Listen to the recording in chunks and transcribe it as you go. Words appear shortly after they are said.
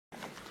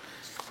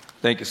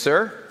Thank you,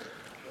 sir.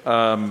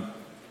 Brothers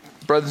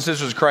and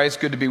sisters of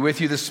Christ, good to be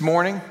with you this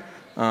morning.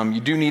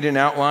 You do need an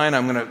outline.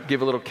 I'm going to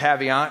give a little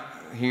caveat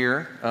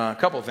here. A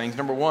couple of things.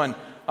 Number one,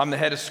 I'm the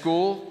head of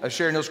school at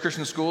Sharon Hills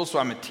Christian School, so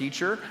I'm a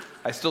teacher.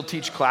 I still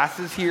teach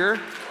classes here.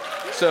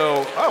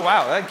 So, oh,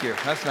 wow, thank you.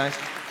 That's nice.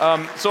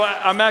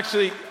 I'm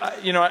actually,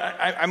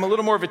 I'm a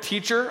little more of a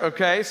teacher,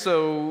 okay?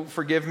 So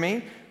forgive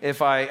me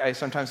if I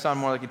sometimes sound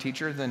more like a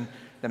teacher than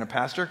a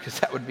pastor, because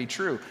that would be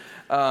true.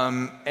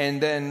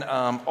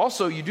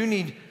 Also, you do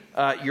need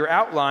your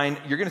outline.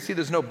 You're going to see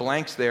there's no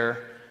blanks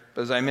there.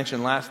 But as I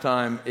mentioned last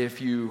time, if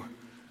you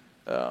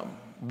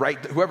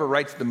whoever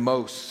writes the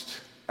most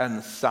on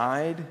the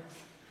side,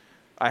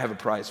 I have a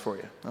prize for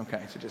you.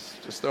 Okay, so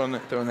just throwing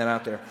that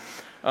out there.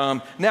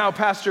 Now,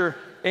 Pastor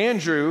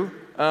Andrew,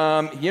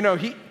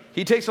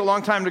 he takes a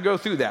long time to go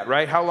through that,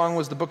 right? How long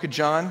was the book of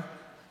John?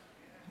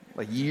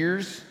 Like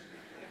years?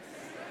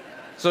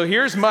 So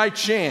here's my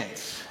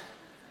chance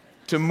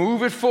to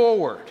move it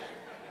forward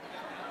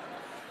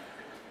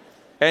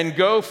and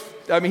go.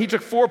 He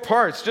took 4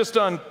 parts just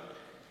on,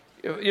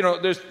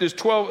 there's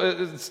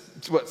 12,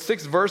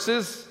 6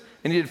 verses,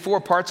 and he did 4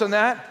 parts on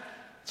that.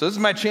 So this is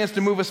my chance to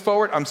move us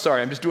forward. I'm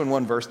sorry, I'm just doing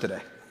 1 verse today.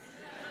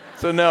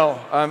 So no,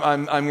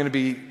 I'm going to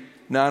be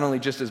not only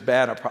just as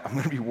bad, I'm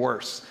going to be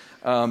worse.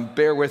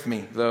 Bear with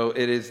me, though.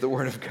 It is the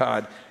Word of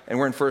God, and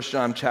we're in 1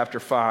 John chapter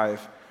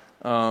 5,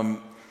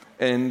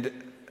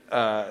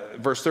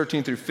 verse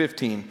 13 through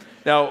 15.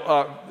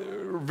 Now,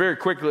 very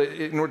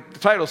quickly, the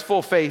title is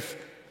Full Faith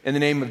in the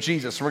Name of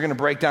Jesus. And we're going to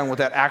break down what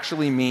that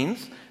actually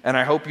means. And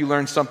I hope you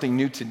learned something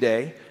new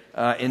today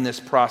in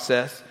this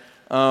process.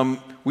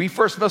 We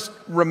first must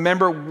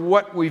remember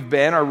what we've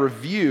been, our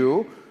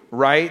review,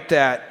 right?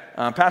 That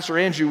Pastor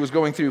Andrew was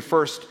going through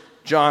 1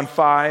 John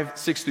 5,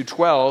 6 through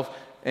 12.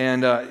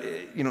 And,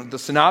 the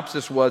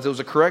synopsis was, it was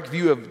a correct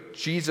view of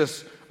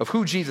Jesus, of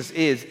who Jesus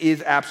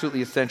is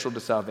absolutely essential to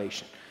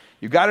salvation.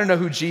 You've got to know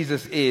who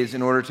Jesus is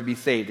in order to be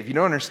saved. If you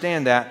don't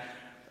understand that,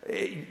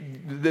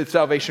 the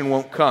salvation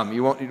won't come. It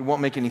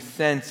won't make any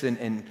sense, and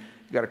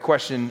you've got to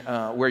question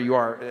where you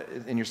are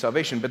in your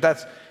salvation. But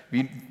if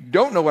you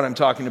don't know what I'm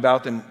talking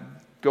about, then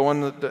go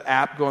on the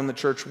app, go on the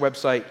church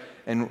website,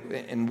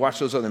 and watch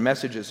those other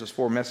messages, those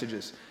 4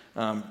 messages,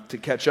 to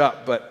catch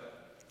up. But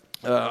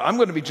I'm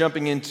going to be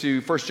jumping into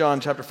 1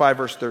 John chapter 5,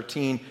 verse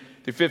 13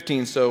 through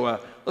 15. So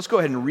let's go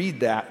ahead and read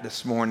that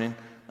this morning.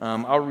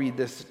 I'll read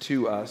this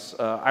to us.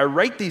 I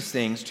write these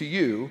things to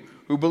you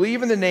who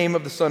believe in the name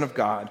of the Son of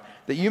God,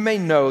 that you may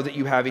know that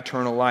you have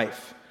eternal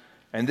life.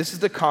 And this is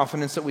the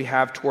confidence that we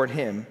have toward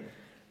him,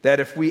 that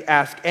if we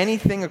ask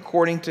anything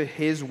according to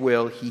his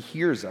will, he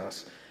hears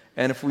us.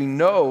 And if we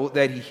know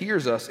that he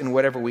hears us in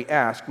whatever we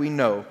ask, we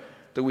know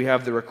that we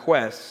have the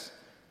requests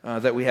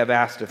that we have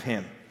asked of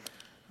him.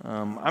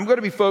 I'm going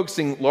to be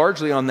focusing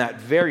largely on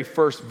that very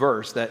first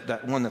verse,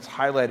 that one that's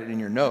highlighted in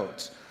your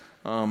notes.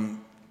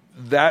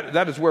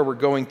 That is where we're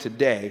going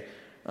today.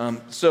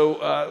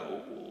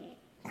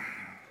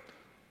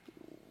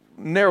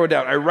 Narrow it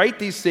down. I write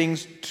these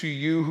things to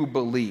you who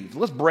believe.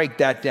 Let's break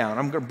that down.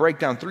 I'm going to break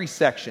down 3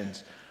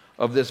 sections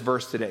of this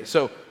verse today.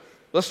 So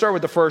let's start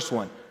with the first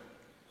one.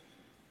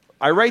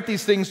 I write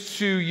these things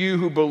to you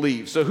who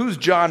believe. So who's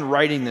John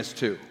writing this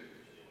to?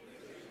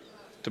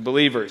 To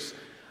believers.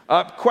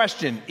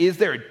 Question, is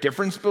there a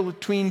difference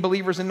between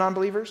believers and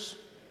non-believers?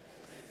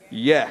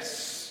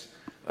 Yes.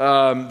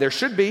 There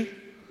should be.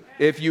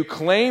 If you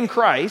claim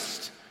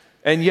Christ,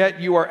 and yet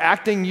you are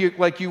acting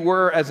like you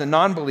were as a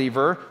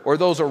non-believer, or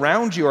those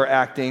around you are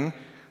acting,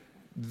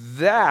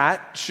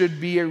 that should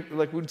be,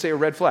 like we would say, a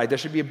red flag. That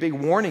should be a big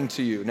warning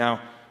to you.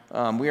 Now,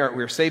 we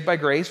are saved by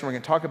grace, and we're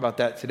going to talk about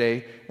that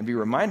today and be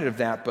reminded of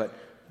that. But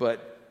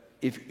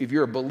if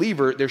you're a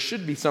believer, there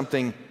should be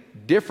something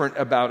different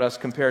about us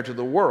compared to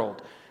the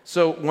world.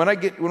 So when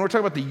we're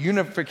talking about the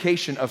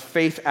unification of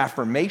faith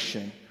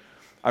affirmation,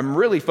 I'm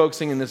really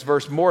focusing in this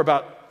verse more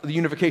about the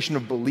unification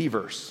of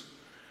believers.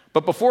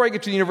 But before I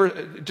get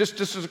to just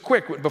as a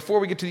quick,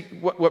 before we get to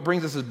what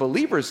brings us as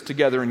believers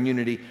together in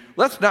unity,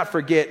 let's not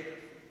forget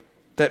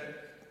that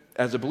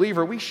as a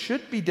believer, we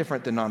should be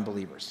different than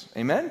non-believers.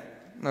 Amen?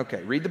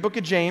 Okay, read the book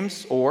of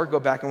James, or go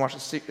back and watch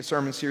a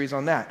sermon series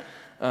on that.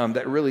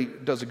 That really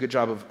does a good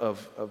job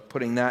of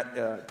putting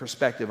that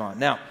perspective on.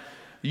 Now,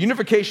 the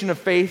unification of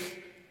faith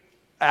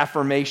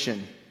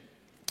affirmation.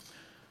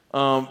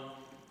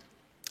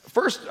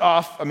 First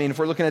off, if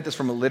we're looking at this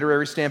from a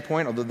literary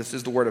standpoint, although this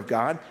is the Word of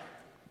God,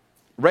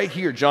 right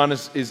here, John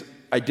is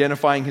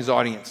identifying his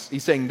audience.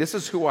 He's saying, this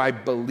is who I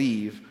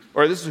believe,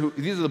 or these are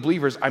the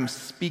believers I'm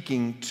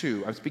speaking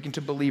to. I'm speaking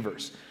to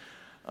believers.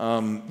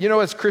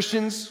 As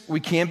Christians, we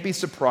can't be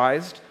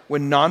surprised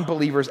when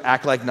non-believers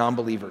act like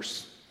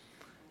non-believers.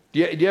 Do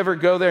you ever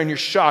go there and you're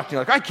shocked?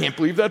 You're like, I can't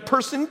believe that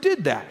person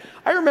did that.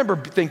 I remember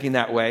thinking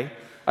that way.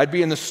 I'd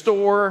be in the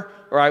store,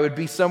 or I would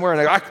be somewhere,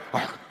 and I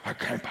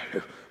can't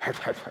believe. I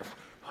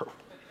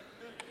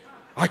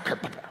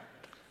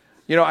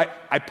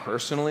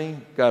personally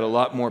got a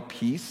lot more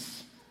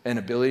peace and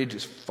ability to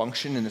just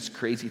function in this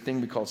crazy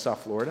thing we call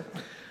South Florida.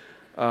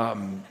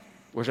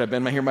 which I've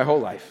been here my whole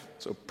life.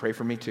 So pray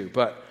for me too.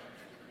 But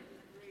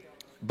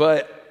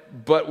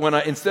when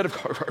I, instead of,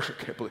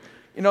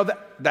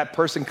 that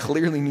person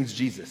clearly needs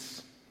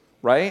Jesus,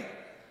 right?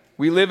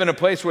 We live in a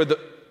place where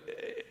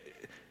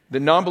the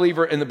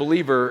non-believer and the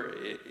believer,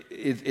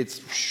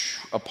 it's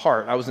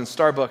apart. I was in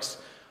Starbucks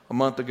a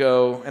month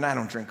ago, and I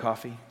don't drink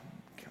coffee,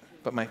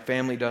 but my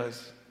family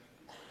does.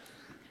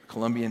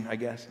 Colombian, I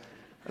guess.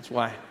 That's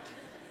why.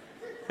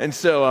 And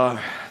so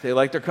they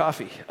like their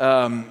coffee.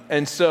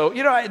 And so,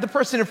 the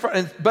person in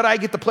front, but I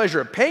get the pleasure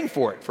of paying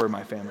for it for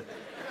my family.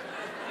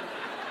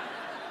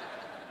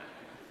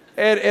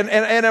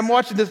 And I'm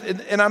watching this,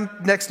 and I'm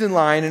next in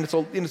line, and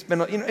it's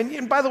been,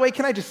 and by the way,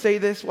 can I just say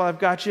this while I've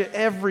got you?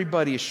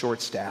 Everybody is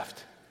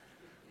short-staffed.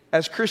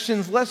 As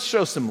Christians, let's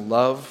show some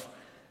love.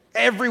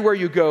 Everywhere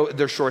you go,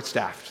 they're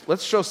short-staffed.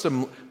 Let's show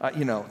some,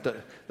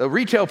 the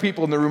retail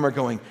people in the room are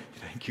going,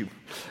 thank you.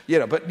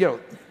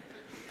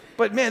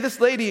 But man, this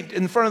lady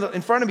in front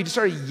of me just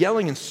started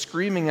yelling and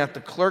screaming at the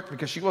clerk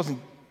because she wasn't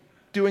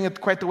doing it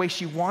quite the way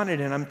she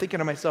wanted. And I'm thinking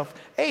to myself,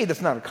 hey,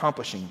 that's not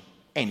accomplishing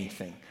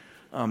anything.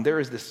 There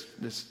is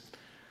this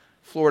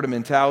Florida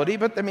mentality,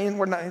 but I mean,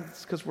 we're not,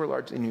 it's because we're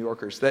largely New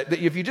Yorkers, that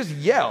if you just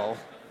yell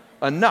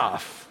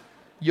enough,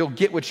 you'll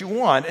get what you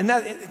want. And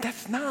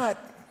that's not,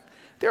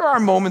 there are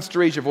moments to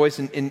raise your voice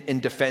in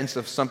defense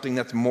of something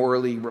that's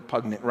morally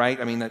repugnant, right?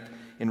 I mean, that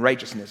in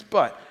righteousness,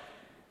 but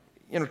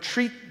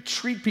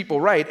treat people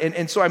right.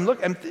 And so I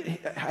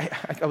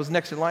was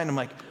next in line. I'm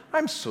like,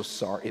 I'm so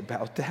sorry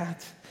about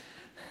that.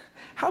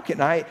 How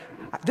can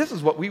this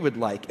is what we would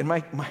like. And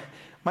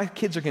my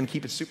kids are going to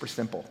keep it super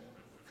simple.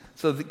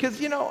 So, because,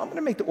 I'm going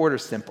to make the order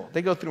simple.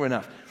 They go through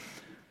enough.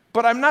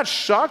 But I'm not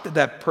shocked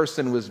that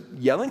person was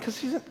yelling because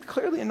she's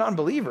clearly a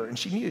non-believer and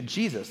she needed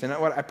Jesus. And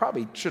I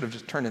probably should have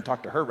just turned and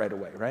talked to her right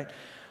away, right?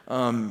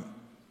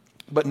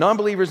 But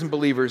non-believers and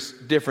believers,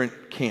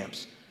 different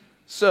camps.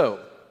 So,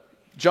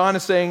 John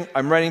is saying,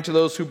 I'm writing to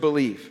those who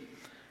believe.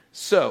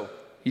 So,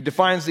 he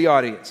defines the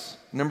audience.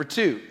 Number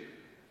 2,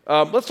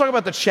 let's talk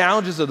about the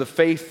challenges of the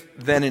faith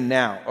then and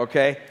now,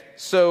 okay?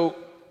 So,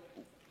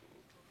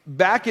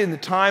 back in the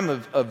time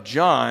of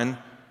John,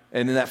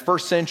 and in that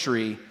first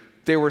century,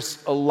 there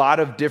was a lot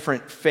of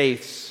different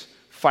faiths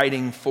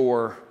fighting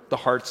for the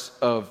hearts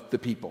of the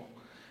people.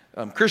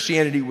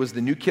 Christianity was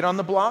the new kid on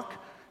the block.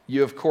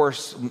 You, of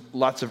course,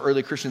 lots of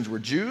early Christians were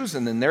Jews,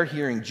 and then they're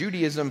hearing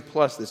Judaism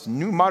plus this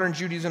new modern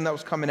Judaism that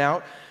was coming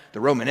out.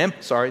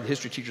 The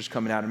history teacher's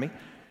coming out of me.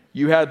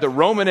 You had the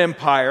Roman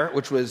Empire,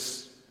 which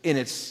was in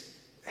its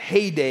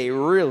heyday,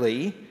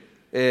 really.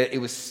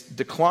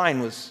 Decline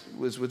was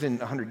within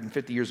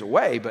 150 years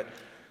away, but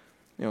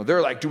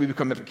they're like, do we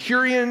become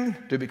Epicurean?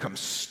 Do we become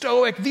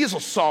Stoic? These will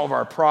solve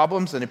our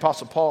problems. And the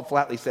Apostle Paul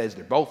flatly says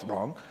they're both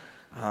wrong.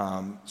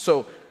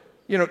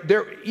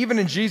 Even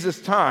in Jesus'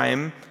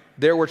 time,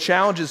 there were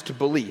challenges to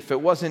belief.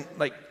 It wasn't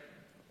like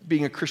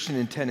being a Christian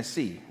in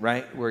Tennessee,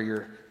 right? Where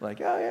you're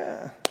like, oh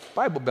yeah,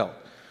 Bible Belt.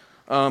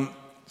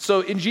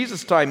 So in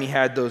Jesus' time, he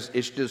had those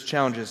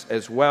challenges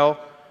as well.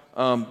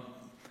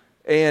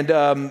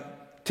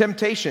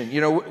 Temptation,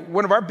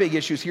 one of our big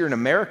issues here in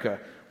America,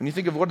 when you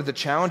think of what are the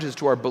challenges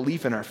to our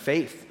belief in our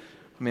faith,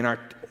 I mean, our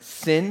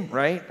sin,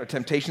 right? Our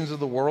temptations of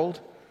the world.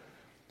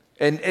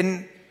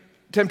 And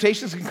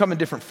temptations can come in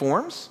different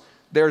forms.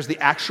 There's the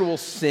actual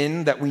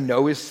sin that we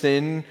know is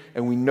sin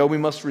and we know we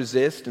must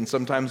resist, and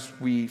sometimes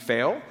we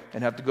fail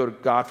and have to go to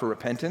God for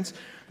repentance.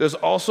 There's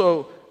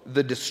also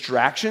the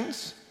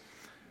distractions,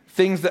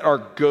 things that are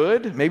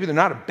good. Maybe they're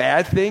not a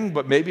bad thing,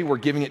 but maybe we're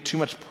giving it too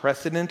much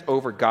precedent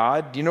over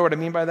God. Do you know what I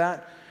mean by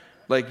that?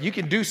 Like, you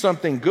can do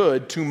something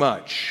good too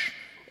much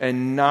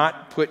and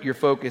not put your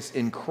focus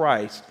in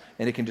Christ,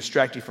 and it can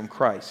distract you from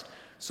Christ.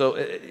 So,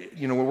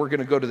 when we're going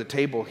to go to the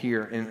table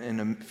here in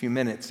a few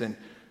minutes, and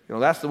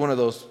that's one of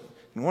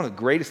the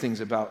greatest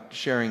things about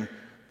sharing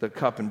the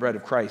cup and bread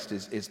of Christ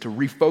is to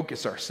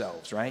refocus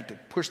ourselves, right? To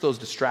push those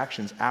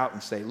distractions out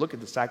and say, look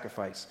at the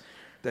sacrifice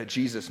that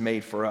Jesus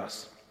made for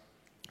us.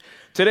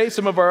 Today,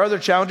 some of our other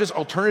challenges,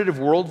 alternative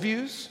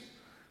worldviews.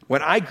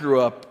 When I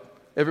grew up,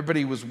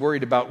 everybody was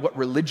worried about what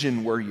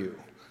religion were you.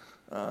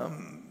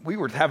 We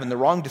were having the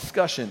wrong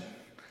discussion.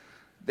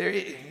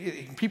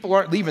 People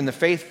aren't leaving the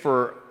faith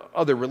for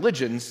other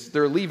religions.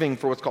 They're leaving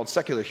for what's called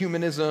secular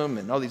humanism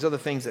and all these other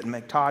things that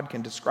Mike Todd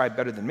can describe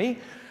better than me.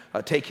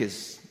 Take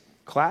his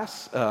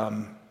class.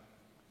 I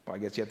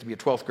guess you have to be a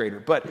 12th grader,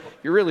 but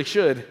you really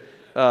should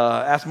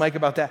ask Mike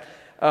about that.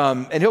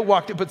 And he'll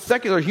walk through. But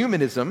secular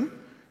humanism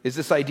is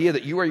this idea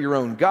that you are your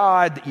own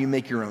God, that you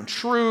make your own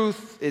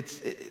truth. It's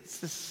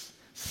this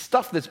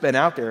stuff that's been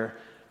out there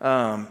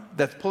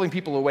that's pulling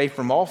people away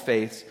from all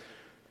faiths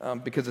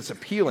because it's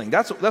appealing.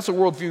 That's a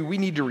worldview we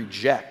need to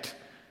reject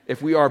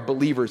if we are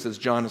believers, as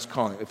John is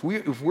calling. If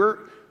we're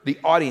the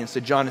audience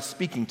that John is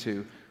speaking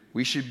to,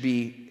 we should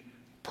be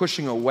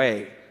pushing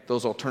away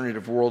those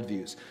alternative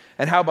worldviews.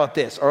 And how about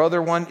this? Our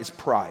other one is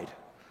pride.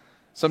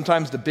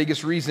 Sometimes the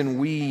biggest reason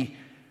we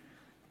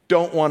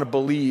don't want to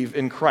believe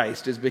in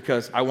Christ is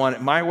because I want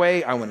it my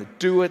way, I want to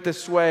do it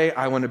this way,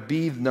 I want to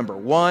be number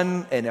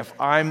one, and if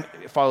I'm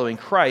following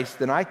Christ,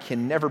 then I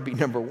can never be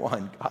number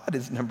one. God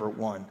is number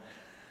one.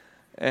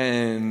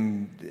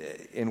 And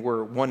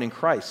we're one in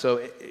Christ.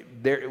 So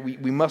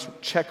we must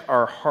check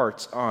our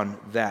hearts on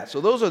that. So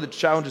those are the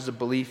challenges of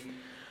belief.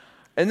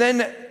 And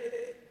then,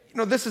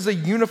 this is a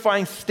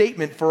unifying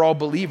statement for all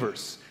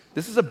believers.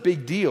 This is a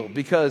big deal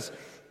because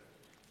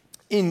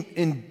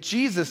in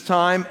Jesus'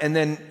 time, and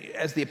then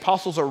as the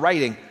apostles are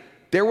writing,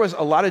 there was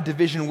a lot of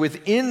division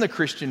within the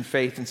Christian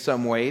faith in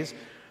some ways.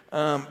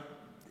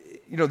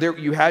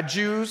 You had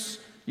Jews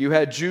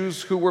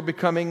who were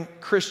becoming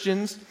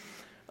Christians.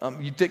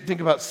 You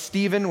think about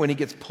Stephen when he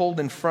gets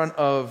pulled in front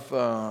of,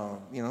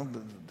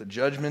 the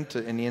judgment,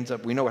 and he ends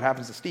up, we know what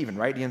happens to Stephen,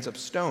 right? He ends up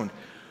stoned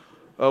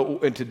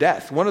and to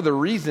death. One of the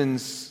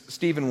reasons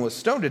Stephen was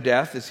stoned to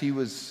death is he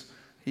was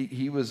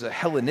a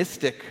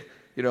Hellenistic,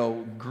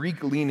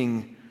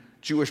 Greek-leaning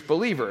Jewish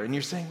believer. And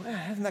you're saying,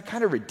 isn't that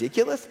kind of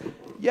ridiculous?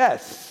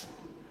 Yes,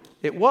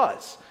 it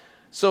was.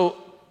 So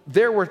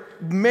there were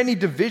many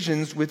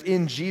divisions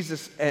within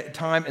Jesus'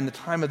 time and the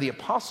time of the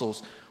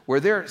apostles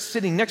where they're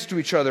sitting next to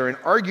each other and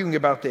arguing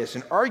about this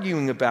and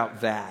arguing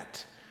about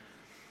that.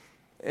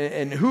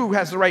 And who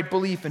has the right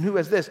belief and who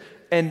has this.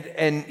 And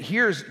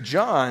here's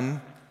John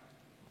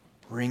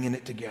bringing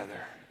it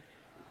together,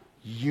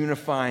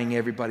 unifying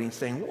everybody and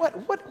saying,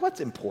 what's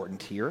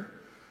important here?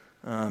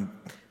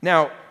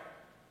 Now,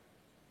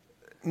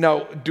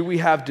 do we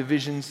have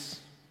divisions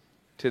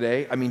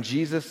today? I mean,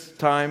 Jesus'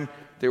 time,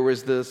 there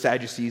was the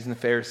Sadducees and the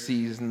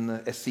Pharisees and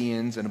the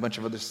Essenes and a bunch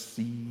of other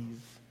C's,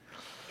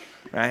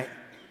 right?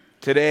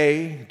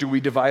 Today, do we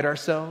divide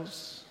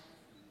ourselves?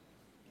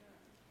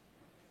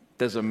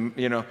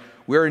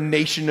 We're a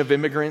nation of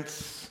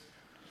immigrants,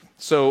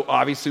 so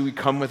obviously we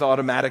come with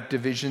automatic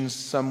divisions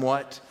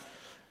somewhat,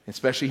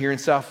 especially here in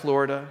South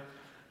Florida,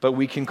 but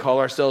we can call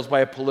ourselves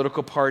by a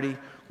political party.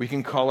 We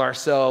can call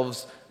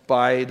ourselves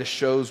by the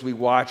shows we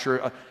watch,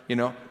 or,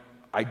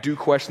 I do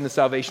question the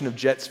salvation of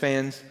Jets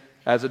fans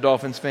as a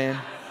Dolphins fan.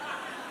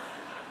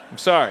 I'm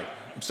sorry,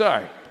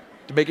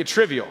 to make it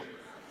trivial.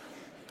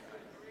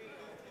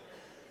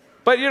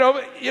 But,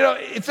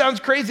 it sounds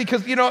crazy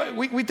because,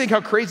 we think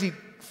how crazy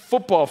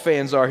football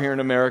fans are here in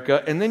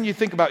America, and then you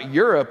think about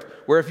Europe,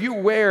 where if you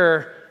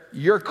wear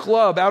your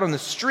club out on the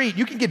street,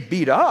 you can get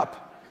beat up.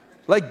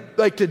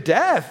 Like to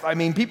death. I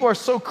mean, people are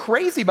so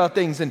crazy about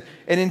things and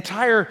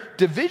entire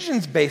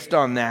divisions based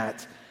on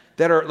that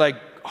are like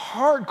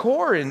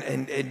hardcore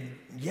and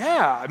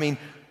yeah. I mean,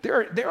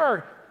 there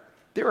are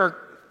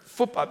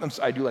football.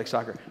 I do like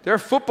soccer. There are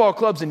football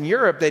clubs in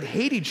Europe that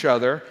hate each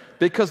other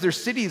because their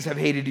cities have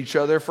hated each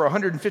other for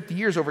 150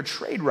 years over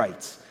trade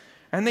rights,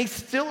 and they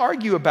still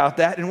argue about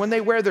that. And when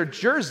they wear their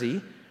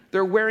jersey,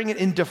 they're wearing it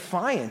in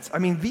defiance. I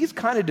mean, these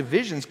kind of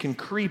divisions can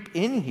creep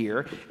in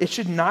here. It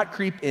should not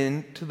creep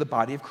into the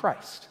body of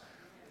Christ.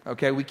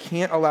 Okay, we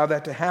can't allow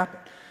that to happen.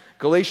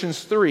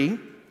 Galatians 3,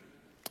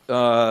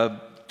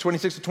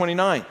 26 to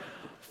 29.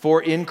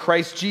 For in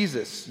Christ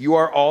Jesus, you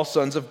are all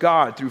sons of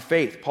God through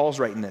faith. Paul's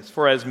writing this.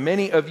 For as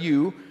many of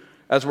you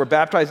as were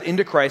baptized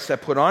into Christ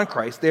have put on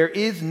Christ, there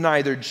is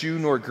neither Jew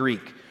nor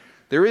Greek.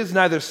 There is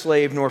neither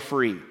slave nor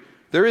free.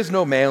 There is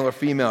no male or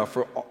female,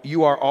 for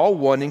you are all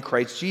one in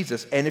Christ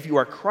Jesus. And if you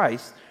are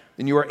Christ,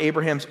 then you are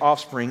Abraham's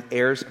offspring,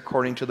 heirs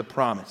according to the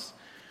promise.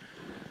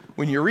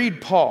 When you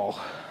read Paul,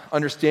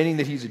 understanding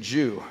that he's a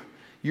Jew,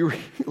 you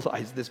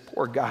realize this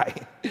poor guy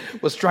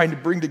was trying to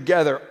bring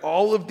together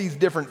all of these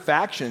different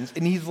factions.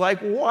 And he's like,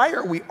 why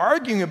are we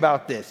arguing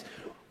about this?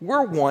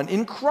 We're one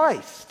in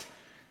Christ.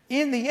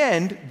 In the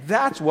end,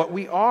 that's what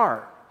we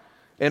are.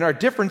 And our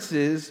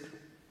differences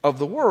of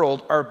the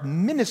world are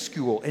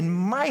minuscule and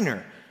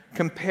minor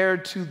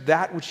compared to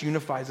that which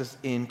unifies us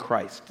in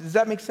Christ. Does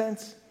that make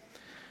sense?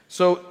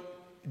 So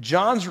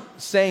John's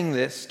saying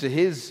this to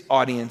his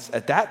audience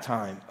at that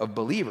time of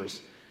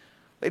believers.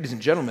 Ladies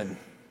and gentlemen,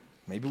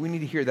 maybe we need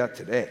to hear that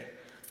today,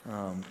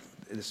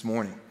 this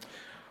morning.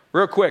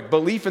 Real quick,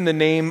 belief in the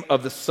name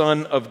of the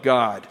Son of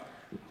God.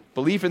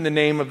 Belief in the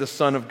name of the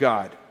Son of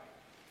God.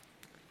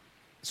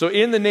 So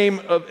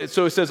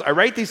it says, I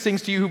write these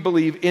things to you who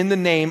believe in the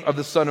name of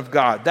the Son of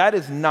God. That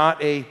is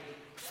not a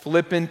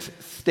flippant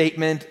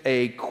statement,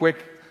 a quick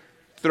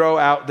throw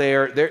out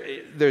there.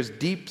 There's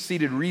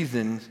deep-seated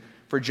reasons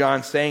for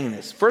John saying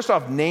this. First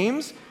off,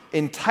 names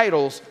and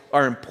titles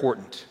are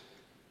important.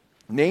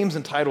 Names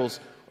and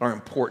titles are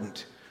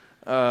important.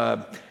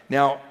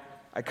 Now,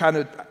 I kind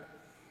of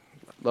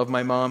love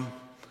my mom,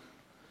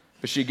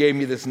 but she gave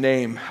me this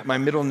name. My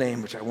middle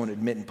name, which I won't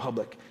admit in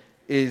public,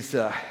 is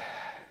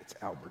it's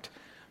Albert.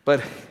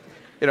 But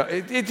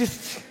it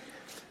just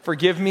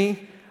forgive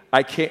me.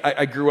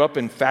 I grew up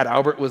and Fat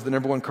Albert was the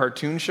 #1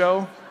 cartoon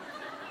show,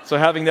 so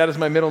having that as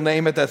my middle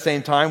name at that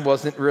same time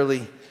wasn't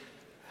really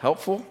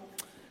helpful.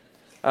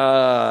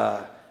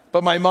 But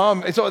my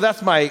mom, so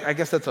that's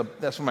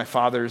that's my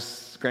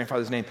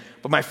grandfather's name.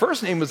 But my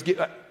first name was,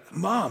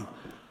 Mom,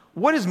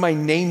 what does my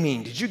name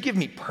mean? Did you give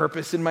me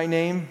purpose in my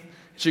name?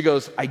 She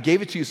goes, I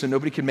gave it to you so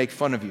nobody could make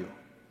fun of you.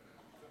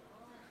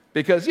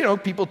 because,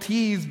 people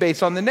tease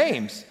based on the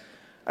names.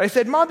 And I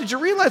said, Mom, did you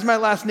realize my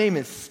last name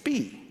is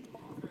Spee?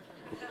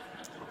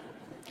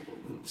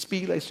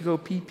 Spee likes to go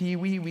pee, pee,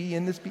 wee, wee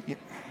in this pee.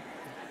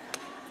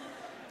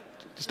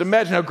 Just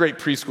imagine how great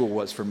preschool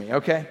was for me,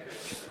 okay?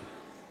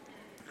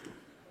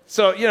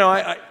 So,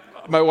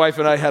 my wife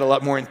and I had a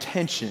lot more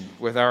intention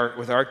with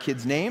our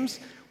kids' names.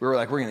 We were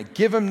like, we're going to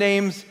give them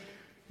names,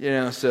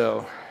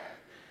 so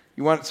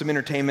you want some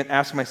entertainment,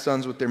 ask my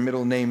sons what their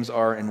middle names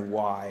are and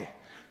why.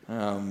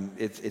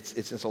 It's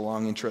just a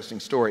long, interesting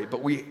story.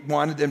 But we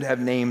wanted them to have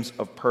names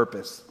of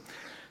purpose.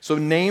 So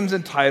names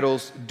and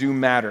titles do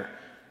matter.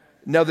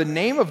 Now, the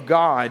name of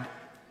God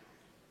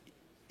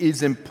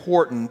is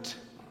important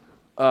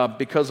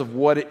because of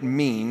what it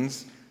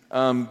means.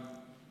 The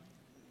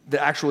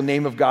actual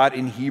name of God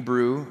in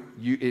Hebrew,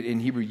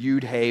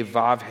 Yud, He,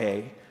 Vav,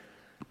 He,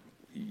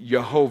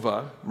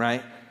 Yehovah,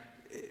 right?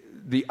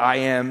 The I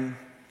am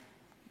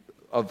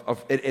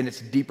and it's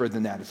deeper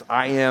than that. It's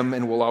I am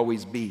and will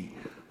always be.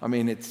 I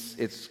mean,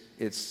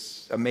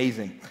 it's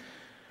amazing.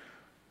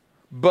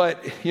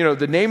 But,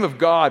 the name of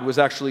God was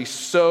actually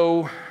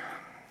so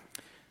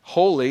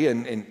holy,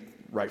 and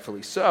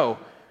rightfully so,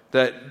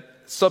 that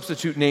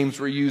substitute names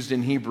were used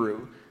in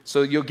Hebrew.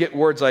 So you'll get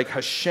words like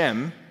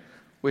Hashem,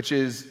 which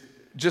is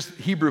just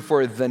Hebrew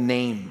for the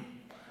name.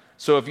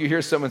 So if you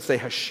hear someone say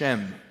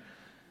Hashem,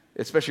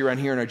 especially around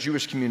here in our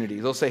Jewish community,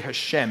 they'll say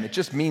Hashem. It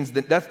just means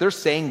that they're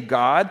saying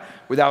God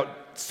without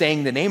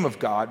saying the name of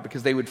God,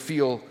 because they would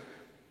feel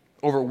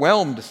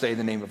overwhelmed to say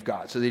the name of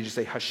God. So they just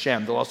say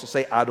Hashem. They'll also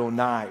say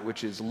Adonai,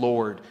 which is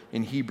Lord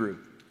in Hebrew.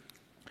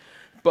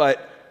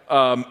 But,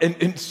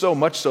 and so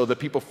much so that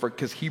people,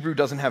 because Hebrew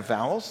doesn't have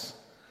vowels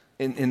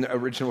in the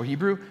original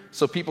Hebrew,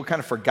 so people kind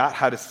of forgot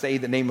how to say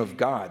the name of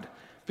God,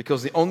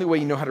 because the only way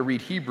you know how to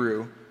read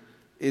Hebrew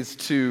is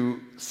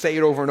to say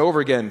it over and over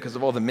again because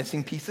of all the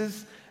missing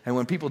pieces. And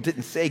when people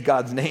didn't say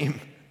God's name,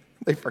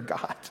 they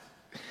forgot.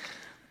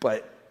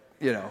 But,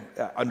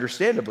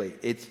 understandably,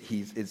 it's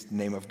the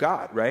name of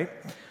God, right?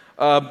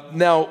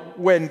 Now,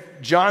 when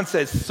John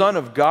says Son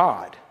of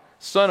God,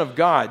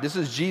 this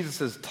is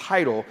Jesus'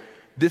 title.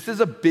 This is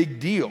a big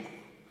deal.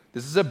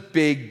 This is a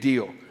big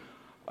deal.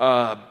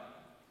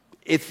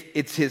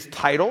 It's his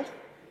title,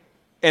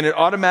 and it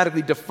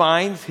automatically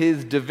defines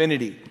his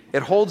divinity.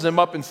 It holds him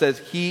up and says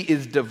he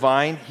is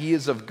divine, he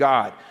is of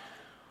God.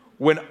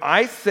 When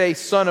I say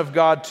Son of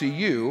God to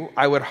you,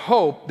 I would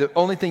hope the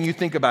only thing you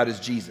think about is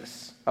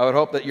Jesus. I would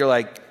hope that you're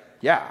like,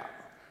 yeah,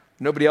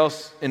 nobody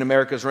else in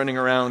America is running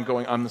around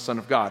going, I'm the Son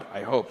of God,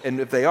 I hope. And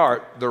if they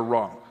are, they're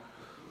wrong.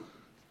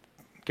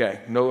 Okay,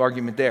 no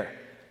argument there.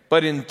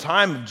 But in the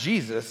time of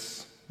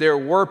Jesus, there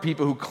were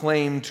people who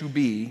claimed to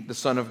be the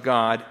Son of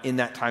God in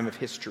that time of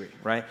history,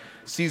 right?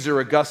 Caesar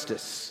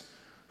Augustus,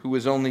 who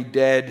was only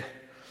dead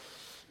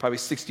probably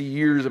 60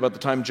 years about the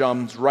time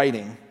John's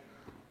writing,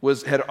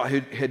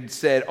 had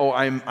said, oh,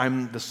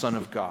 I'm the Son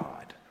of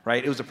God,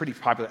 right? It was a pretty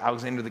popular,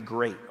 Alexander the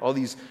Great, all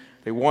these,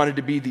 they wanted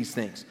to be these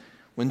things.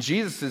 When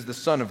Jesus is the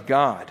Son of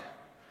God,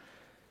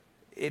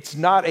 it's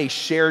not a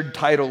shared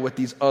title with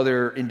these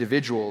other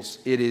individuals.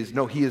 He is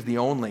the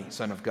only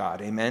Son of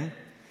God, amen?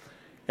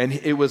 And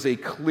it was a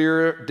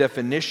clear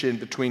definition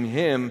between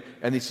him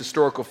and these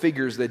historical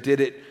figures that did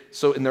it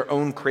so in their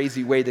own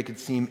crazy way they could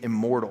seem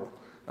immortal,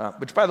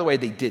 which, by the way,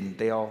 they didn't.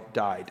 They all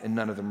died, and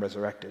none of them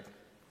resurrected.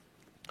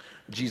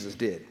 Jesus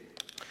did.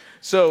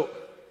 So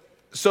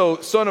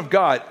Son of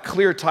God,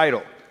 clear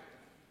title.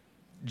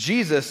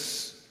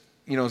 Jesus,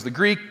 is the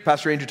Greek.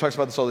 Pastor Andrew talks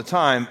about this all the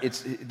time.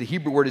 The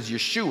Hebrew word is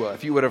Yeshua.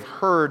 If you would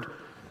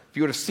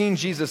have seen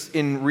Jesus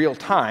in real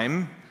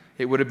time,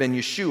 it would have been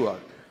Yeshua.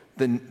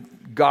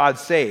 God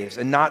saves,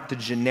 and not the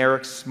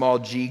generic small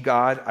g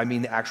God. I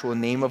mean the actual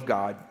name of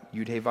God,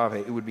 Yud He Vav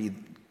He. It would be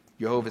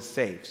Jehovah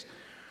saves.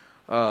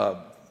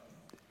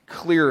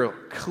 Clear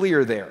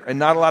there. And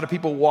not a lot of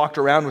people walked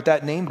around with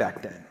that name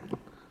back then.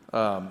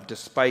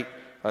 Despite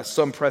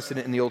some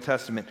precedent in the Old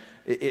Testament,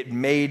 it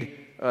made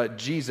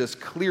Jesus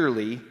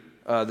clearly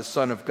the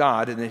Son of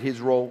God, and that his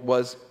role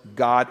was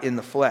God in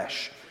the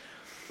flesh.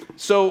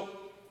 So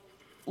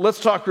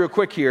let's talk real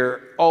quick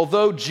here.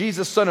 Although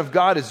Jesus, Son of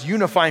God, is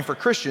unifying for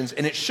Christians,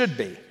 and it should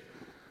be,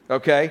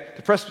 okay?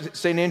 The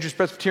St. Andrew's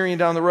Presbyterian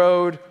down the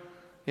road,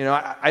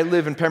 I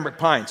live in Pembroke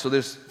Pines, so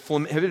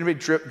have anybody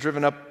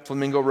driven up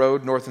Flamingo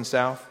Road, north and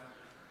south?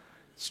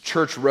 It's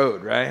Church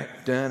Road, right?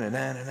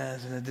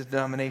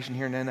 Denomination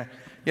here and there.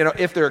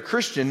 If they're a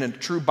Christian and a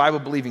true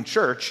Bible-believing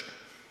church,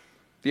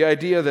 the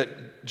idea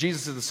that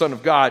Jesus is the Son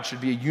of God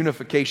should be a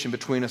unification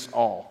between us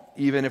all,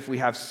 even if we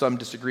have some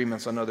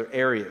disagreements on other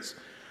areas.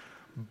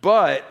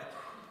 But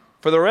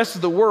for the rest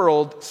of the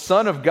world,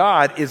 Son of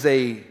God is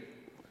a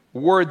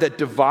word that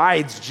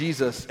divides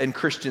Jesus and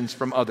Christians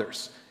from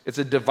others. It's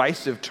a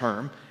divisive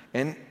term,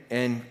 and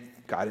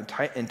God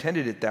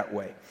intended it that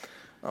way.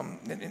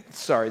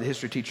 Sorry, the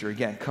history teacher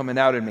again, coming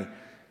out at me.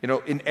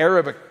 In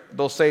Arabic,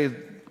 they'll say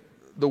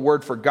the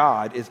word for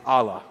God is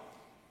Allah,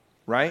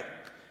 right?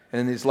 And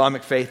in the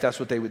Islamic faith,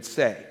 that's what they would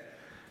say.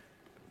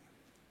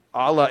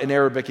 Allah in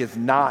Arabic is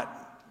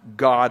not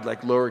God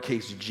like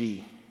lowercase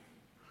g.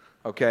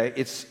 okay?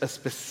 It's a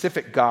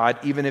specific God,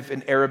 even if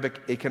in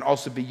Arabic it can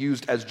also be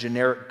used as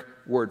generic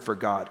word for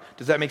God.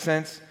 Does that make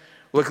sense?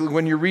 Look,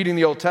 when you're reading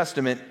the Old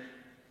Testament,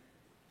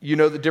 you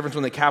know the difference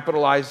when they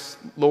capitalize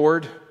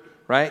Lord,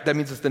 right? That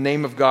means it's the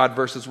name of God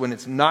versus when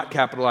it's not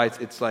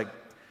capitalized, it's like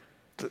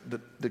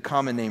the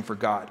common name for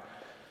God,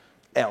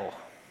 El.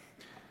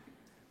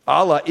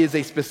 Allah is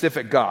a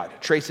specific God.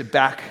 Trace it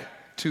back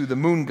to the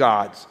moon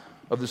gods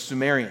of the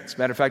Sumerians.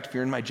 Matter of fact, if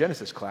you're in my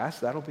Genesis class,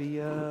 that'll be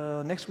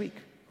next week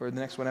or the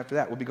next one after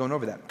that. We'll be going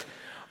over that.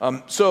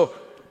 So,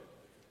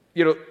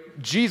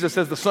 Jesus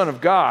as the Son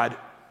of God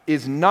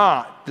is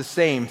not the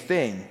same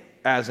thing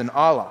as an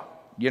Allah.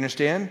 You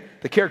understand?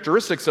 The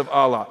characteristics of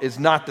Allah is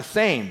not the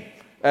same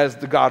as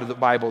the God of the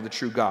Bible, the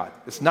true God.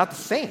 It's not the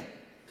same.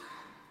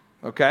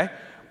 Okay?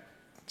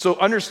 So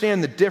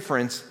understand the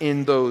difference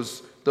in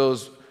those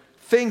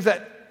things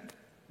that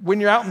when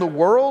you're out in the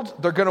world,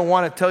 they're going to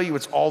want to tell you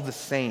it's all the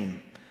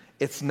same.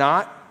 It's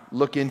not.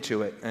 Look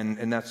into it. And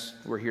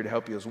we're here to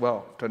help you as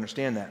well to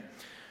understand that.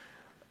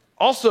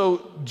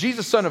 Also,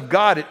 Jesus, Son of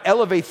God, it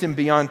elevates him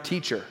beyond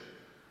teacher.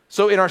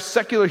 So in our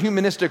secular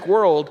humanistic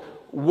world,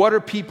 what do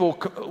people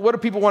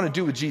want to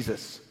do with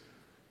Jesus?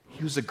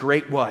 He was a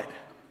great what?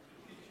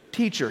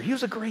 Teacher. He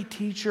was a great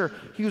teacher.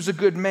 He was a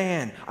good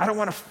man.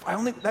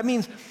 That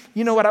means,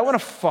 you know what? I want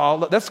to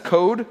follow. That's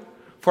code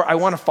for I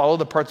want to follow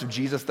the parts of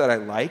Jesus that I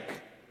like,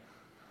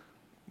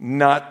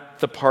 not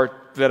the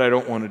part that I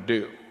don't want to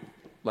do.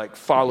 Like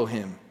follow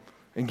him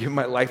and give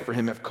my life for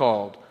him if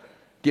called.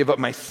 Give up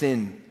my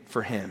sin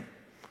for him.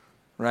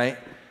 Right?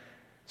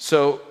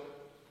 So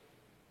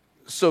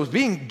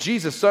being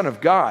Jesus, Son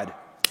of God,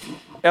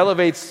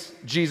 elevates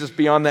Jesus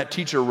beyond that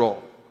teacher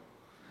role.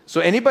 So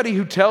anybody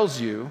who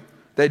tells you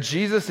that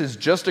Jesus is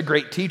just a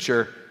great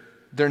teacher,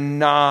 they're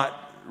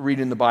not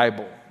reading the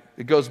Bible.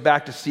 It goes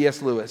back to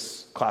C.S.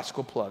 Lewis,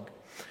 classical plug.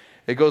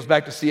 It goes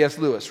back to C.S.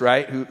 Lewis,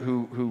 right,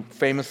 who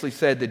famously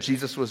said that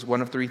Jesus was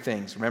one of three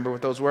things. Remember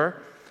what those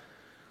were?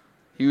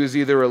 He was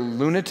either a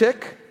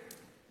lunatic,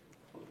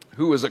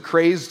 who was a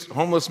crazed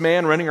homeless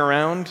man running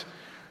around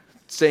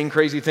saying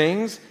crazy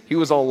things. He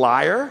was a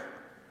liar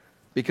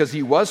because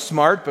he was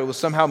smart but was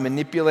somehow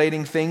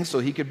manipulating things so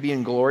he could be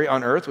in glory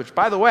on earth, which,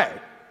 by the way,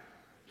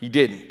 he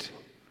didn't.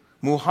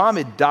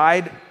 Muhammad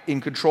died in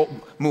control.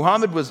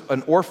 Muhammad was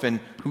an orphan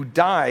who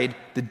died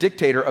the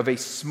dictator of a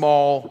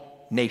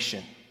small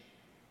nation.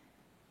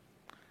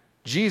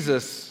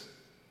 Jesus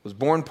was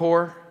born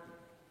poor.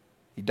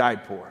 He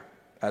died poor,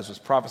 as was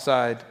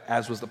prophesied,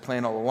 as was the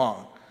plan all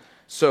along.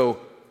 So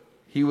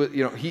he was,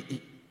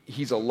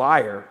 he's a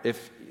liar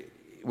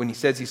when he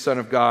says he's Son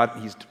of God,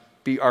 he's to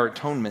be our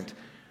atonement.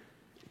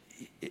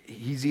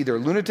 He's either a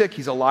lunatic,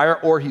 he's a liar,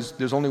 or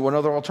there's only one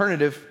other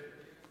alternative.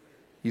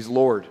 He's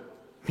Lord,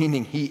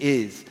 meaning he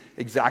is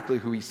exactly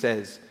who he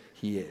says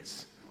he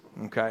is.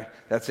 Okay?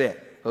 That's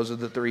it. Those are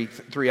the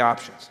three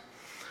options.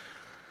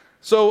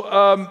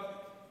 So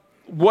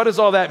what does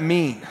all that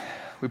mean?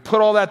 We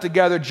put all that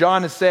together.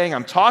 John is saying,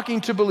 I'm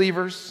talking to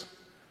believers.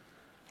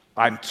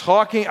 I'm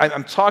talking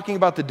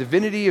about the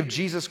divinity of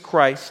Jesus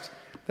Christ,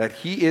 that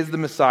he is the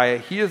Messiah.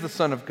 He is the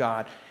Son of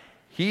God.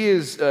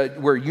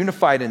 We're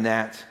unified in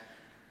that.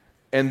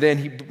 And then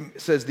he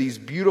says these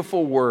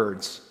beautiful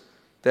words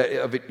that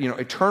of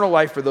eternal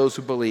life for those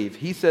who believe.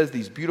 He says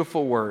these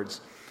beautiful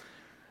words,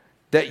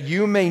 that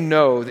you may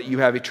know that you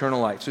have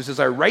eternal life. So he says,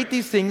 I write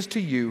these things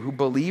to you who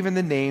believe in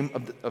the name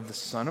of the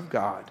Son of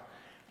God,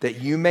 that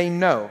you may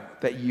know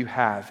that you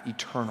have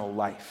eternal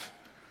life.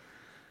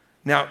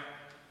 Now,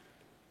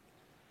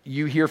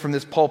 you hear from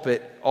this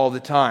pulpit all the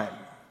time,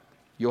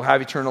 you'll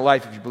have eternal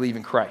life if you believe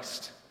in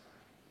Christ.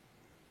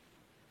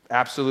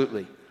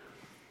 Absolutely.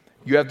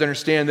 You have to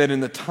understand that in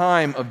the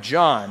time of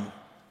John,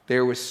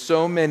 there was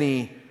so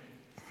many,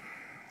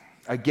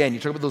 again, you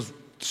talk about those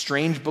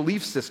strange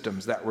belief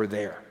systems that were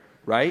there,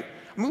 right?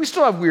 I mean, we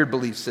still have weird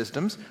belief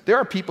systems. There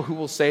are people who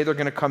will say they're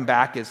going to come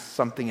back as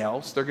something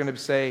else. They're going to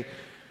say,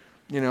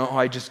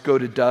 I just go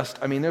to dust.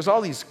 I mean, there's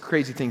all these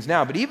crazy things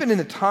now. But even in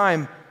the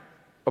time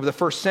of the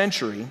first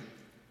century,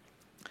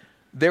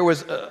 there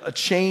was a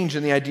change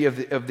in the idea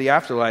of the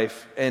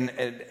afterlife, and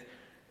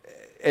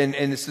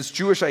it's this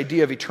Jewish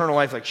idea of eternal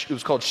life, like it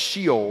was called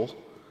Sheol.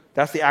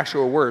 That's the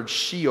actual word,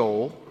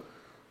 Sheol.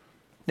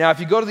 Now, if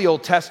you go to the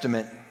Old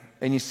Testament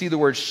and you see the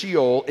word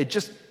Sheol, it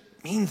just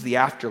means the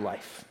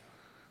afterlife.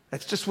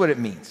 That's just what it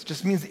means. It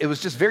just means it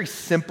was just very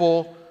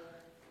simple,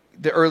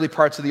 the early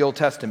parts of the Old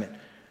Testament.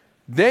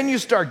 Then you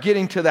start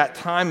getting to that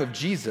time of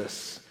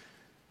Jesus,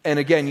 and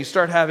again, you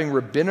start having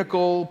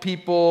rabbinical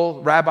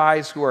people,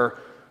 rabbis who are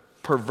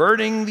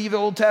perverting the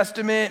Old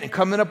Testament and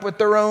coming up with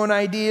their own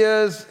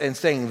ideas and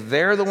saying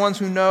they're the ones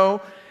who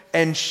know.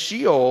 And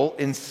Sheol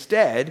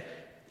instead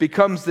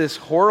becomes this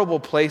horrible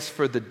place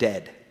for the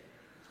dead.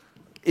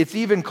 It's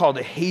even called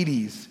a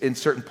Hades in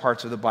certain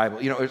parts of the Bible.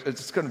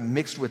 It's kind of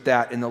mixed with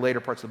that in the later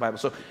parts of the Bible.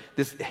 So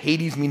this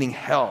Hades meaning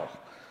hell.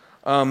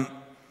 And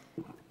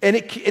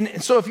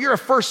so if you're a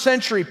first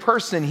century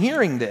person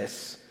hearing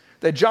this,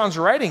 that John's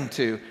writing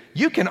to,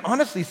 you can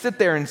honestly sit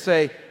there and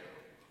say,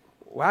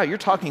 wow, you're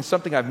talking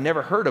something I've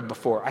never heard of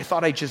before. I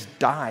thought I just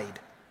died.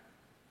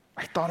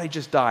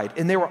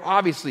 And they were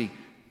obviously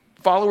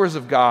followers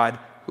of God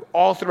who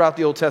all throughout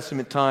the Old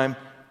Testament time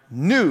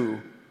knew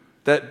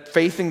that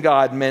faith in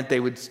God meant they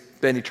would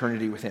spend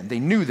eternity with him. They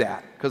knew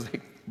that because they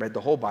read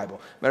the whole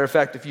Bible. Matter of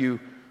fact, if you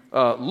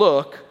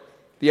look,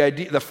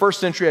 the first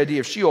century idea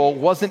of Sheol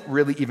wasn't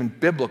really even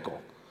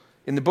biblical.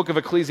 In the book of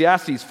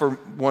Ecclesiastes, for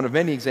one of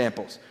many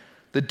examples,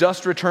 the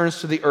dust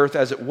returns to the earth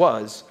as it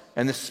was,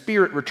 and the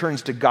spirit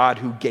returns to God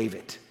who gave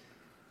it.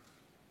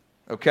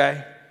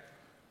 Okay?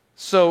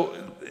 So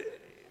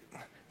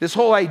this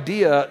whole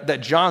idea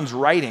that John's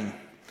writing,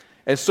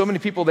 as so many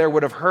people there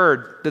would have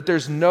heard, that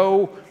there's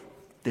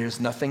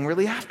nothing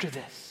really after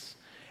this.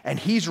 And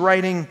he's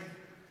writing,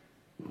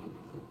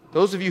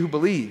 those of you who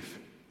believe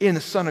in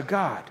the Son of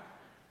God,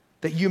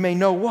 that you may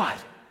know what?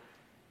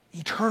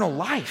 Eternal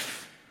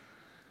life.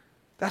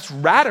 That's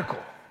radical.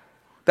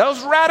 That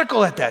was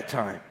radical at that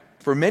time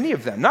for many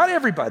of them. Not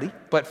everybody,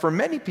 but for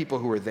many people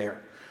who were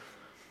there.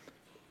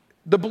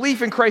 The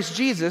belief in Christ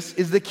Jesus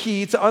is the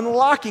key to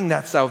unlocking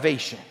that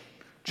salvation.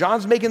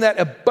 John's making that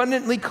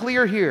abundantly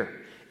clear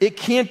here. It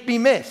can't be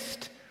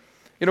missed.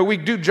 We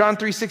do John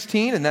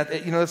 3:16, and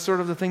that's sort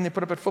of the thing they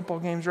put up at football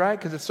games, right?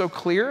 Because it's so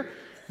clear.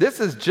 This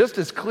is just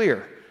as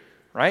clear,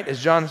 right,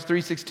 as John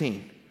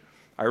 3:16.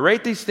 I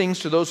write these things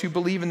to those who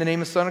believe in the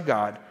name of the Son of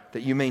God,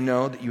 that you may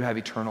know that you have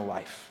eternal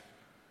life.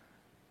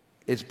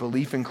 It's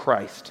belief in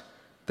Christ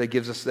that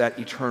gives us that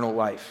eternal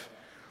life.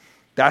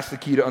 That's the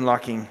key to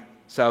unlocking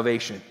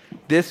salvation.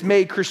 This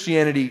made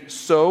Christianity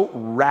so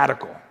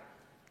radical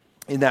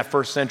in that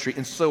first century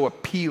and so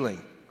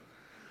appealing.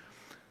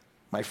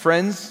 My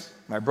friends,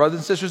 my brothers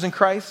and sisters in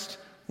Christ,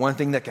 one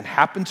thing that can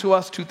happen to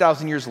us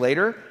 2,000 years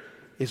later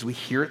is we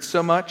hear it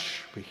so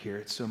much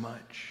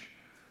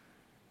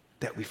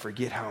that we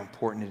forget how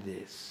important it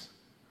is.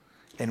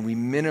 And we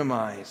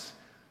minimize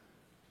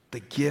the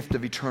gift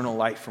of eternal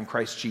life from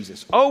Christ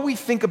Jesus. Oh, we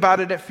think about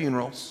it at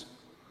funerals.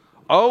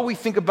 Oh, we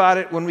think about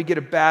it when we get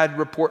a bad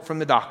report from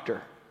the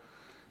doctor.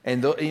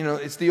 And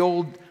it's the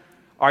old,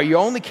 are you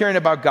only caring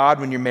about God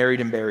when you're married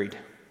and buried?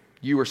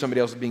 You or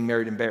somebody else is being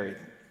married and buried,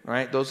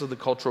 right? Those are the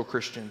cultural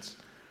Christians.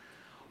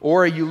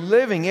 Or are you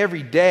living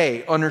every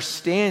day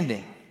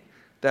understanding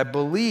that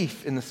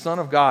belief in the Son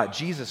of God,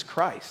 Jesus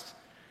Christ,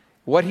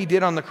 what he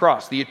did on the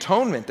cross, the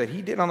atonement that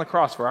he did on the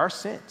cross for our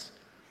sins,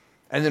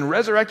 and then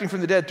resurrecting from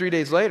the dead 3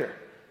 days later,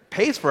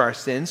 pays for our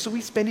sins so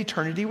we spend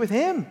eternity with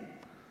him.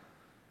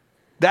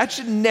 That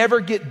should never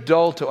get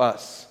dull to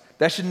us.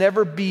 That should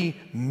never be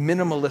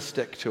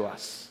minimalistic to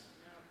us.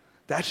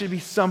 That should be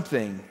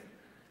something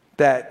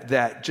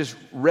that just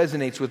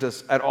resonates with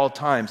us at all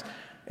times.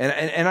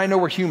 And I know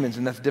we're humans,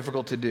 and that's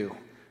difficult to do.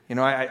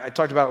 I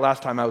talked about it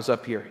last time I was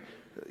up here.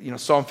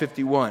 Psalm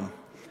 51.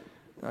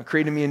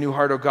 Create in me a new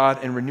heart, O God,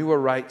 and renew a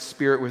right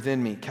spirit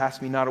within me.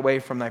 Cast me not away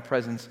from thy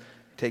presence.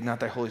 Take not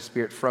thy Holy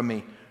Spirit from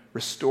me.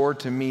 Restore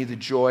to me the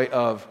joy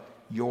of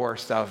your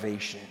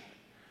salvation.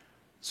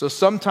 So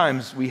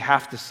sometimes we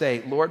have to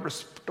say, Lord,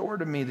 restore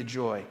to me the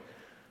joy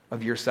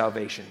of your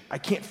salvation. I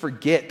can't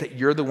forget that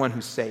you're the one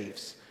who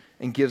saves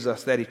and gives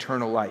us that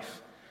eternal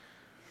life.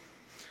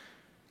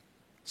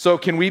 So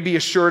can we be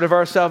assured of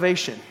our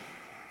salvation?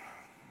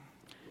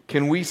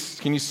 Can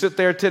you sit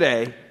there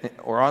today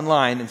or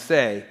online and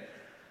say,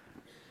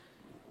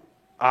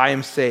 I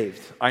am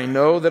saved. I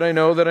know that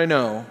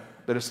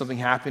if something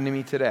happened to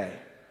me today,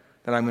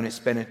 that I'm going to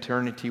spend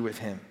eternity with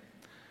him.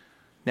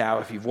 Now,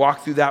 if you've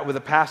walked through that with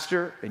a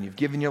pastor and you've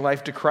given your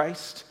life to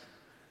Christ,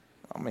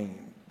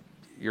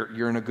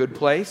 you're in a good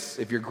place.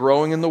 If you're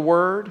growing in the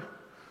Word,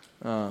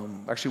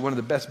 actually one of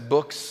the best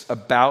books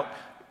about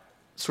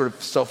sort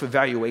of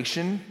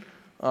self-evaluation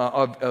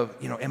of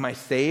am I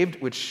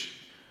saved? Which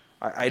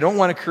I don't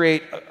want to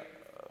create,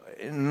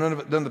 none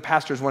of the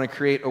pastors want to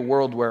create a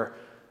world where,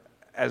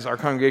 as our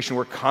congregation,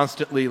 we're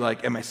constantly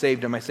like, am I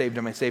saved, am I saved,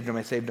 am I saved, am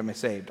I saved, am I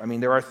saved?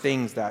 There are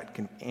things that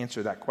can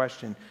answer that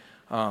question.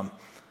 Tom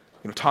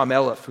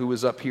Elliff, who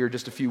was up here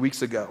just a few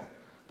weeks ago,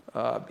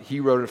 he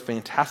wrote a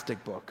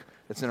fantastic book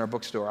that's in our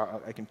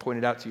bookstore. I can point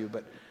it out to you,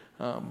 but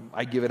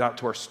I give it out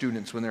to our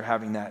students when they're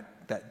having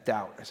that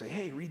doubt. I say,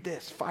 hey, read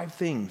this, 5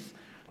 things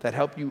that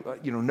help you,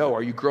 know,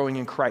 are you growing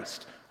in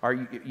Christ? Are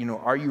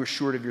you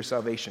assured of your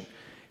salvation?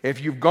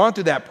 If you've gone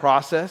through that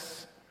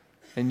process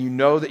and you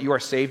know that you are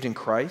saved in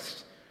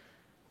Christ,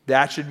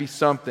 that should be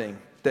something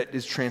that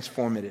is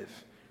transformative.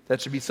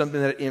 That should be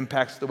something that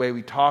impacts the way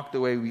we talk,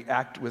 the way we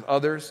act with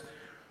others.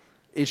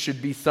 It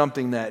should be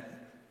something that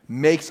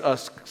makes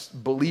us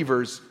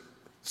believers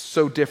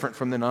so different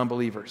from the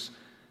non-believers,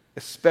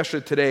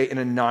 especially today in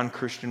a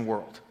non-Christian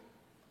world.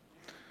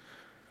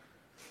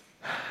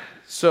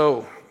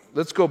 So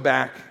let's go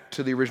back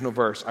to the original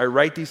verse. I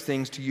write these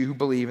things to you who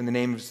believe in the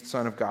name of the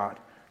Son of God,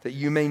 that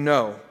you may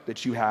know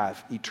that you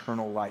have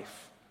eternal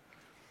life.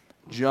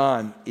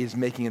 John is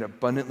making it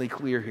abundantly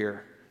clear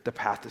here, the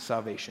path to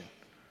salvation.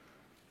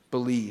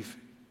 Believe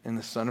in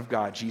the Son of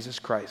God, Jesus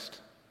Christ,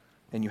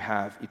 and you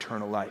have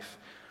eternal life.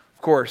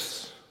 Of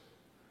course,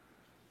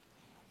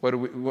 what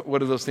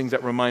are those things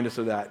that remind us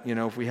of that?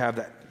 If we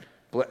have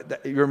You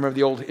remember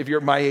the old, if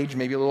you're my age,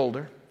 maybe a little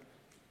older,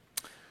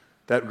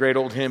 that great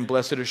old hymn,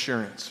 Blessed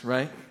Assurance,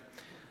 right?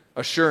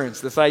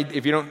 Assurance,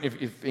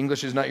 if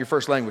English is not your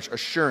first language,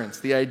 assurance,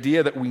 the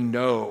idea that we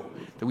know,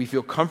 that we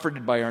feel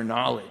comforted by our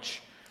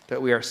knowledge,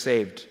 that we are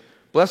saved.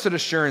 Blessed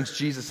assurance,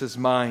 Jesus is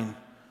mine.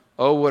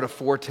 Oh, what a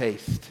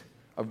foretaste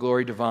of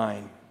glory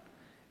divine.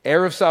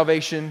 Heir of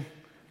salvation,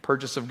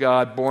 purchase of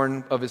God,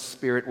 born of his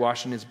Spirit,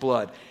 washed in his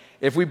blood.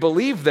 If we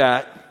believe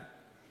that,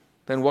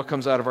 then what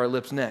comes out of our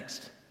lips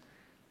next?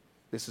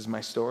 This is my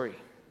story.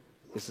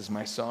 This is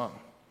my song.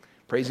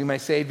 Praising my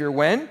Savior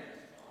when?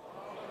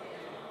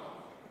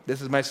 This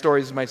is my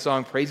story, this is my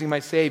song, praising my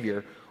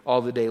Savior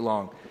all the day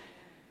long.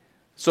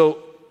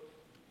 So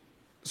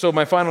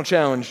my final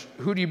challenge,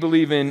 who do you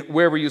believe in?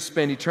 Where will you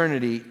spend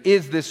eternity?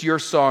 Is this your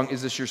song?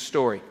 Is this your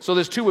story? So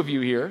there's two of you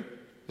here.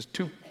 There's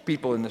two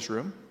people in this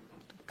room,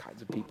 two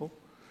kinds of people.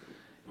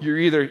 You're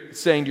either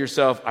saying to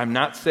yourself, I'm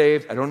not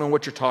saved, I don't know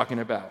what you're talking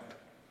about.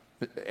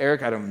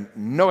 Eric, I have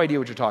no idea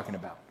what you're talking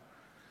about.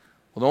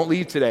 Well, don't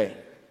leave today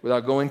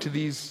without going to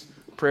these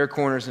prayer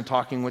corners and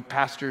talking with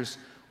pastors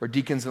or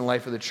deacons in the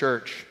life of the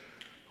church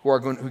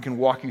who can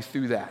walk you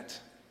through that.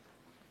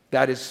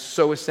 That is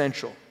so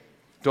essential.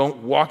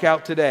 Don't walk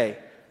out today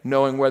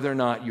knowing whether or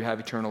not you have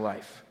eternal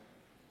life.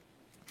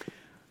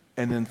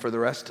 And then for the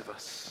rest of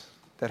us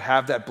that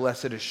have that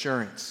blessed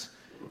assurance,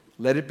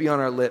 let it be on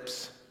our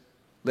lips.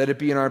 Let it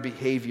be in our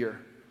behavior.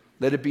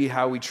 Let it be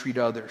how we treat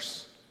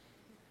others.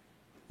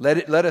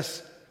 Let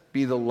us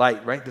be the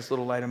light, right? This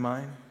little light of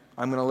mine.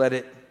 I'm going to let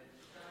it.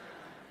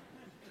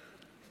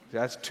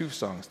 That's 2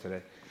 songs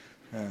today.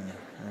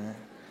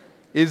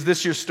 Is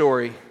this your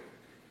story?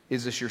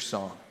 Is this your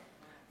song?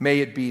 May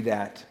it be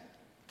that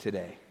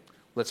today.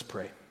 Let's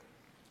pray.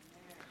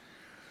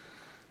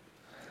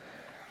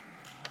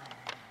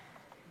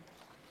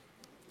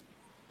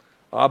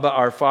 Abba,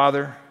 our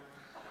Father,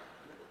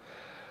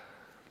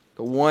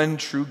 the one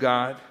true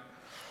God,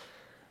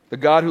 the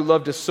God who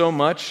loved us so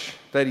much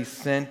that he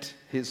sent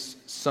his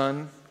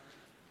Son,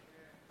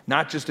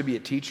 not just to be a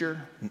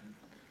teacher,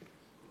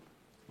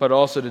 but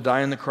also to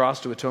die on the cross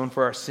to atone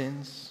for our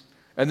sins,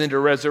 and then to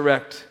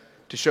resurrect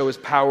to show his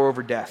power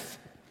over death.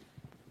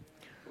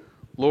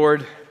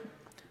 Lord,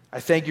 I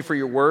thank you for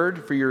your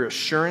word, for your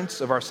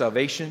assurance of our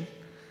salvation,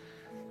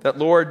 that,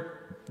 Lord,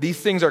 these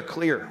things are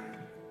clear,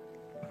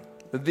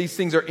 that these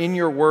things are in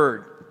your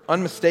word,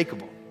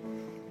 unmistakable.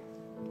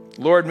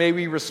 Lord, may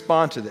we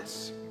respond to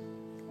this.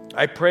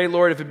 I pray,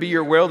 Lord, if it be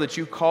your will, that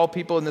you call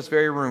people in this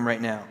very room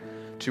right now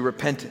to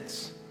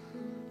repentance.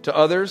 To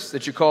others,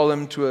 that you call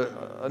them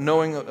to a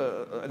knowing,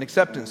 an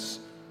acceptance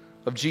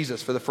of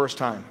Jesus for the first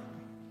time.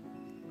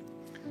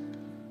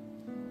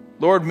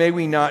 Lord, may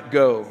we not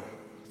go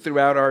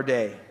throughout our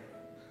day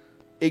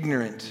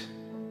ignorant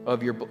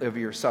of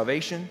your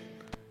salvation,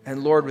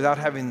 and Lord, without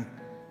having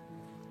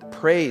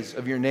praise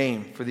of your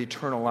name for the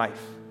eternal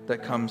life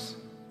that comes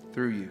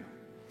through you.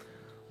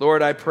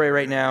 Lord, I pray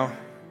right now,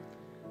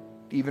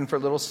 even for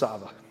little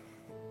Sava,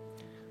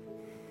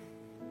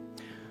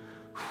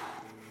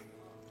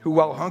 who,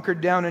 while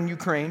hunkered down in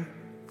Ukraine,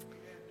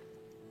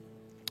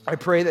 I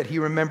pray that he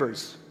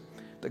remembers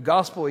the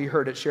gospel he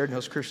heard at Sheridan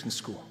Hills Christian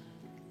School.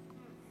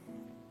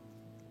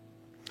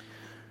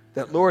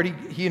 That, Lord,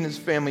 he and his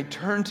family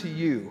turn to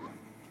you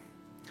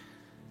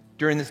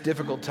during this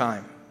difficult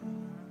time.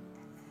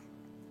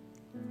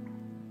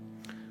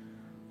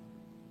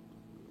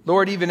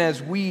 Lord, even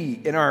as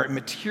we, in our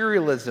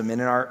materialism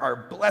and in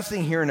our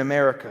blessing here in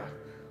America,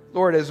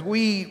 Lord, as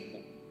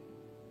we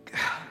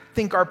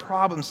think our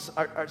problems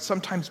are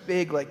sometimes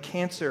big, like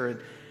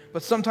cancer,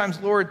 but sometimes,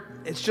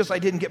 Lord, it's just I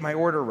didn't get my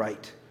order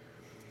right.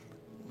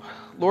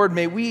 Lord,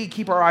 may we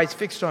keep our eyes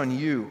fixed on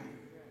you,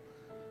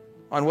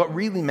 on what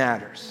really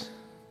matters,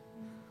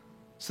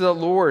 so that,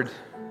 Lord,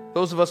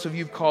 those of us who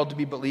you've called to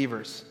be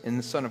believers in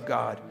the Son of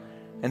God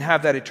and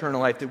have that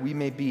eternal life, that we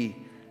may be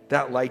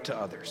that light to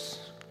others.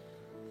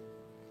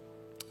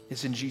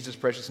 It's in Jesus'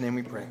 precious name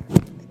we pray.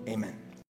 Amen.